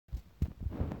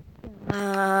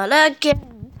Gotta get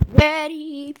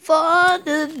ready for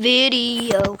the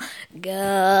video.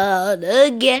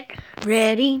 Gotta get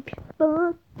ready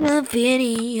for the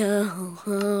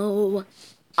video.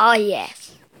 Oh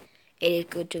yes, it is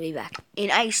good to be back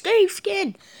in a Steve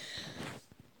skin.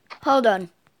 Hold on.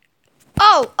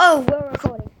 Oh, we're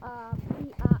recording.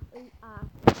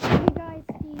 Hey guys,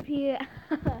 Steve here,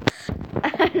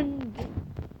 and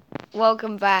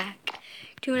welcome back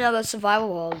to another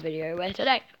Survival World video. Where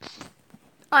today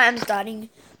I am starting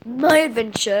my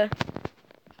adventure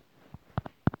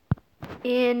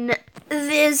in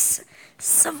this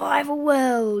survival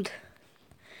world.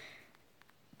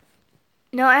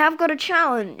 Now I have got a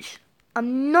challenge.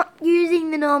 I'm not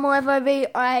using the normal FOV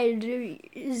I do,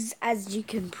 as you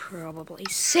can probably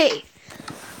see.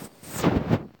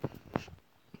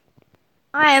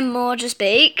 I am more to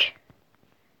speak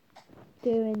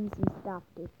doing some stuff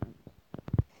different.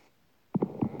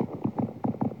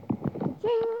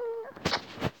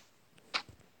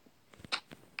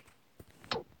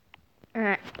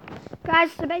 Alright.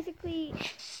 Guys, so basically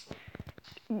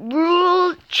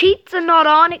cheats are not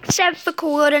on except for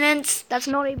coordinates. That's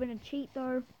not even a cheat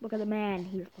though. Look at the man,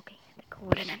 he's looking at the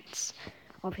coordinates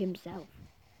of himself.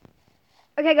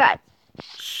 Okay guys,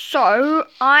 so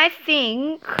I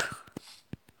think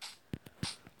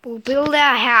we'll build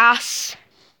our house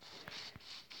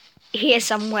here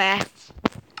somewhere.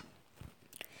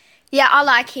 Yeah, I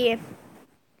like here.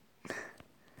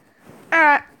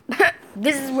 Alright,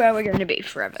 this is where we're going to be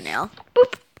forever now.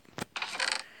 Boop.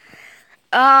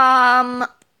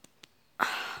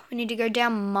 We need to go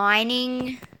down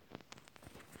mining.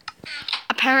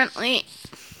 Apparently.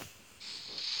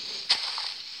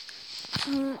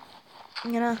 I'm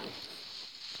gonna...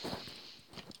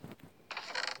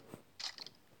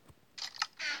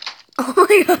 Oh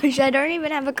my gosh, I don't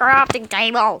even have a crafting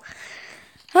table.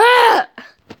 Ah!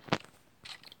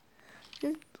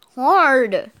 It's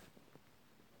hard.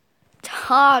 It's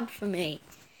hard for me.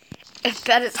 I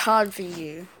bet it's hard for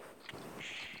you.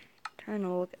 Trying to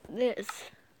look at this.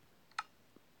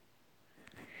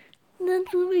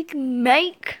 That's what we can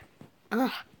make.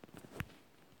 Ugh.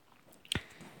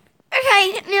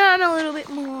 Okay, now I'm a little bit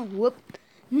more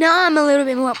Now I'm a little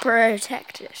bit more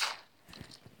protected.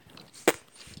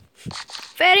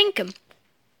 Fair income.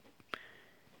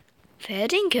 Fair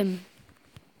income.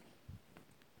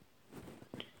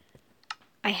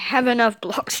 I have enough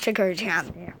blocks to go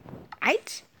down there.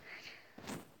 Right?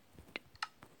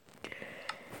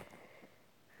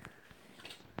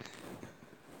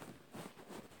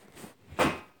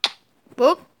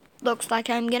 Well, looks like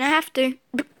I'm gonna have to.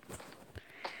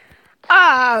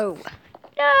 Oh!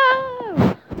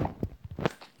 No!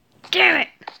 Damn it!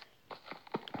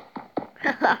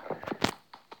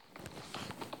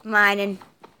 Mining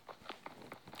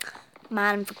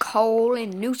for coal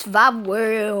in New Survival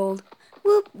World.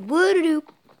 Whoop, woody-doo,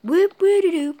 whoop,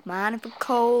 woody-doo. Mining for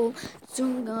coal.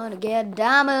 Soon gonna get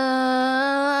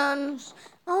diamonds.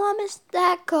 Oh, I miss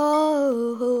that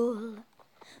coal.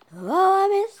 Oh, I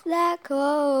miss that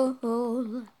coal.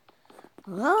 Oh,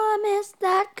 I miss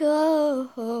that coal.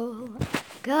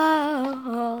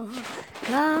 Go,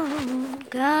 go,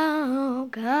 go,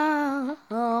 go.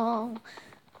 Oh,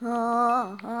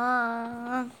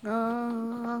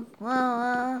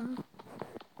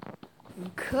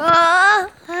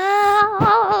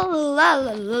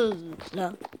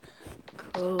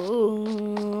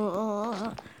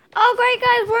 oh, great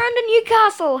guys, we're under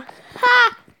Newcastle.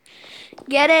 Ha!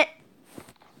 Get it?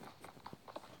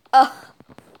 Oh,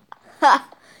 ha!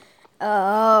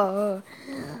 Oh,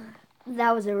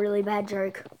 that was a really bad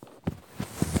joke.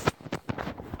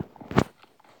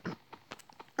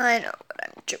 I know what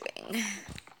I'm doing.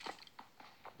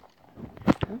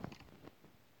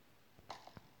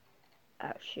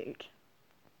 Oh, shoot.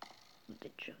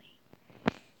 Literally.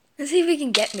 Let's see if he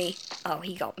can get me. Oh,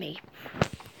 he got me.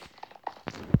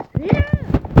 Yeah!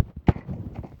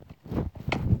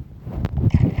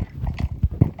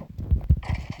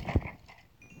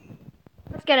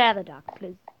 Let's get out of the dark,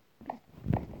 please.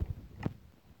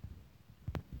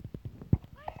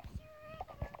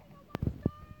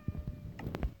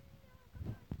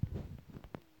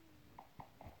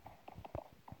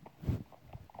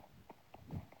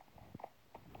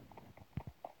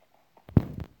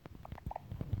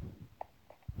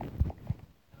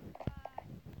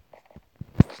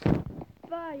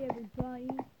 Bye, everybody.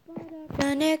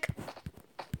 Bye, Nick.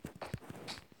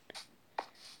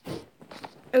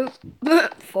 Oh,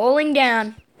 falling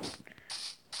down.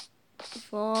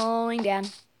 Falling down.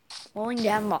 Falling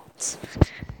down lots.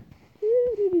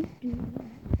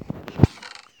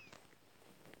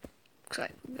 Looks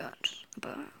like we got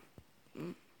about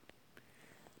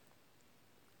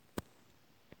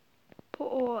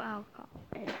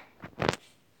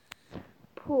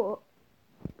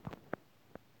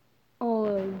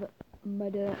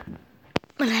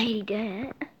need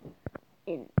it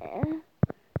in there.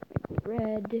 Like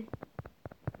red.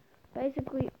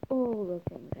 Basically all the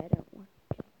things I don't want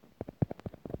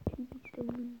to be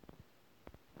stolen.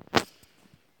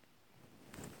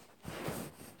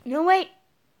 No, wait.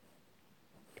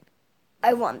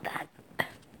 I want that.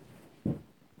 I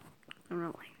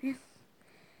don't like this.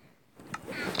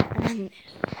 And this.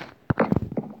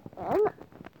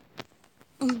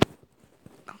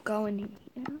 I'll go in here.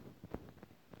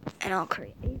 And I'll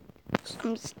create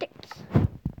some sticks. And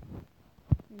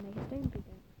make a stone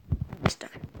pickaxe.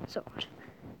 Stone. Sword.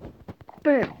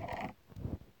 Boom.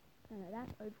 And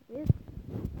that's over with.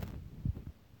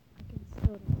 I can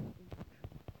store them.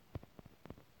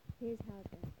 Here's how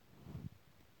it's done.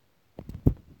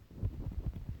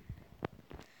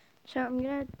 So I'm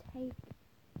gonna take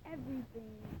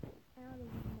everything out of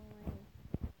my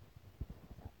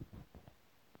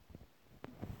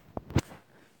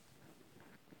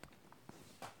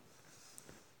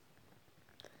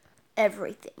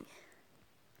everything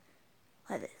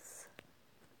like this.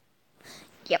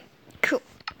 Yep, cool.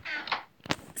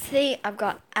 See, I've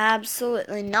got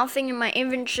absolutely nothing in my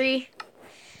inventory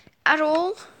at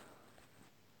all.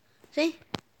 See?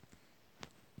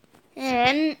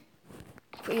 And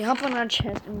we hop on our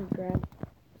chest and grab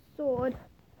sword,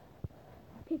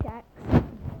 pickaxe, arrow,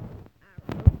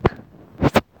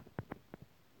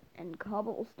 and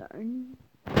cobblestone.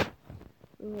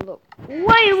 We will look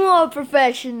way more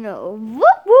professional.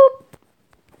 Whoop whoop!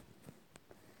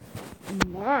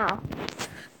 Now,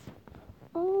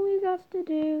 all we got to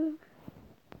do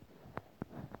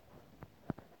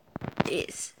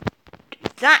is do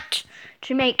that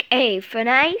to make a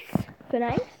furnace.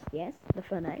 Furnace? Yes, the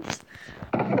furnace.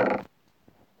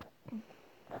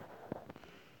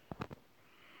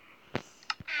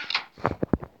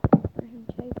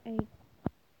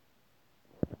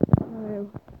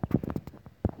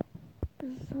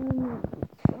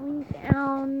 Going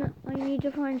down. I need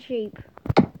to find sheep.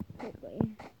 Quickly.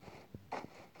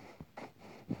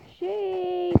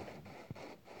 Sheep!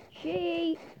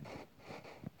 Sheep!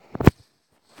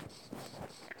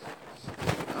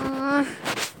 I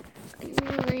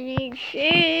really need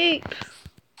sheep.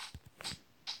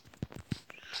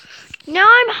 Now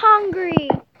I'm hungry.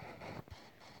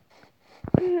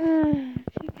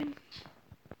 Chicken.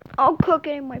 I'll cook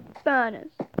it in my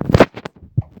furnace.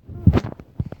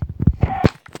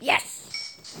 Yes!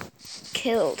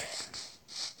 Killed.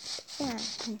 Yeah.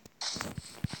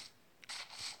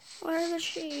 Where are the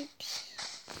sheep?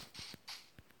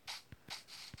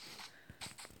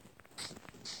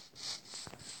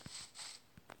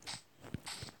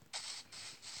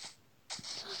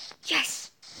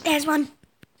 Yes! There's one.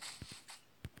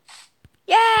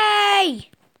 Yay!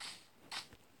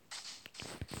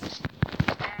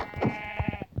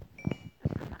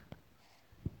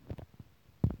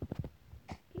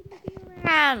 Keep looking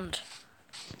around.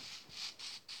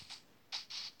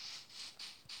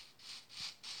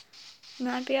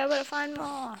 Might be able to find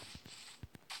more.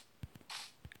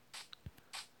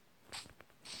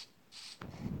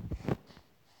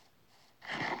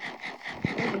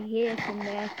 Over here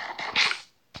somewhere.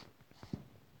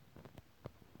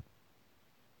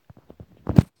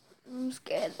 I'm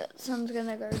scared that sun's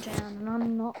gonna go down and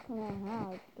I'm not gonna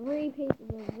have 3 pieces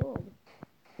of wood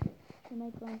to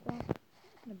make myself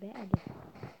a bed.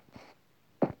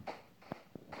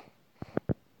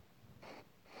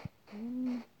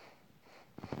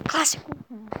 Classical.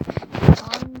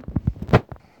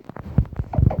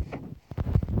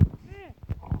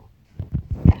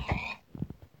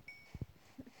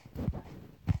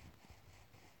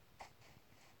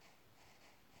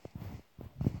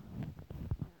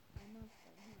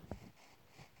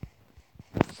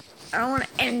 I don't want to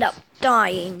end up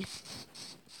dying.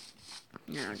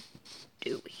 Now,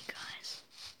 do we, guys?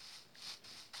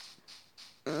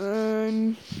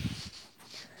 I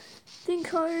think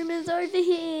home is over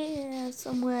here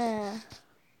somewhere.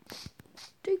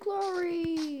 To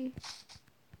glory.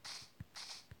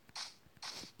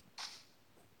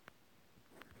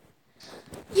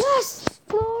 Yes,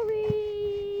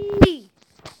 glory.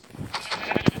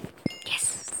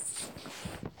 Yes.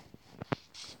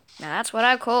 Now that's what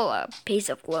I call a piece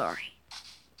of glory.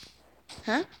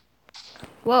 Huh?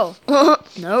 Whoa.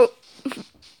 Nope.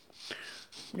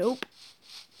 Nope.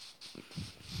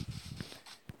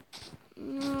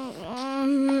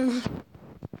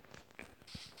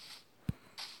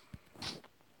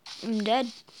 I'm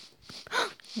dead.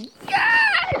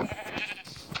 Yes!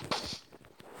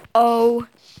 OMG!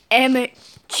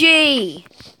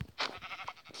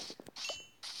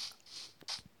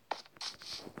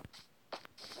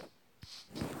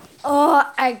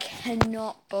 Oh, I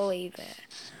cannot believe it.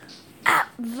 At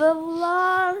the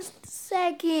last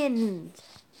second.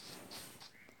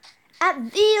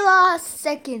 At the last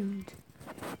second.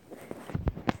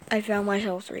 I found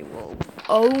myself 3 wolves.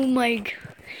 Oh my gosh.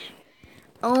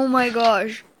 Oh my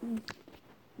gosh.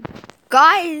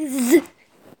 Guys.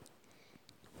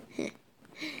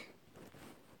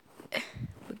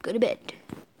 Go to bed.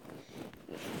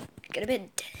 Go to bed.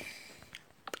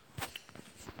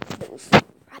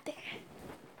 Right there.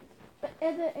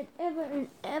 Forever and ever and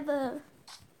ever.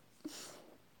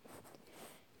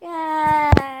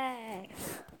 Yeah.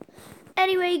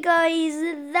 Anyway, guys,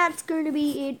 that's going to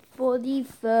be it for the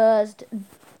first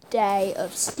day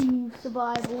of Steve's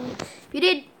survival. If you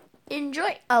did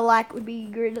enjoy, a like would be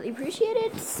greatly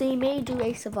appreciated. See me do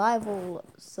a survival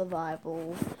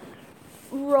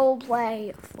role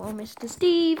play for Mr.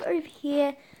 Steve over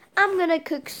here. I'm gonna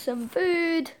cook some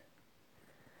food,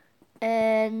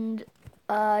 and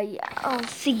yeah, I'll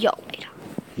see y'all later.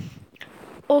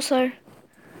 Also,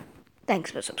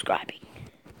 thanks for subscribing.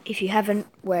 If you haven't,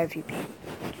 where have you been?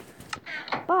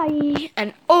 Bye,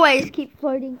 and always keep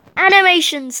floating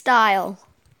animation style.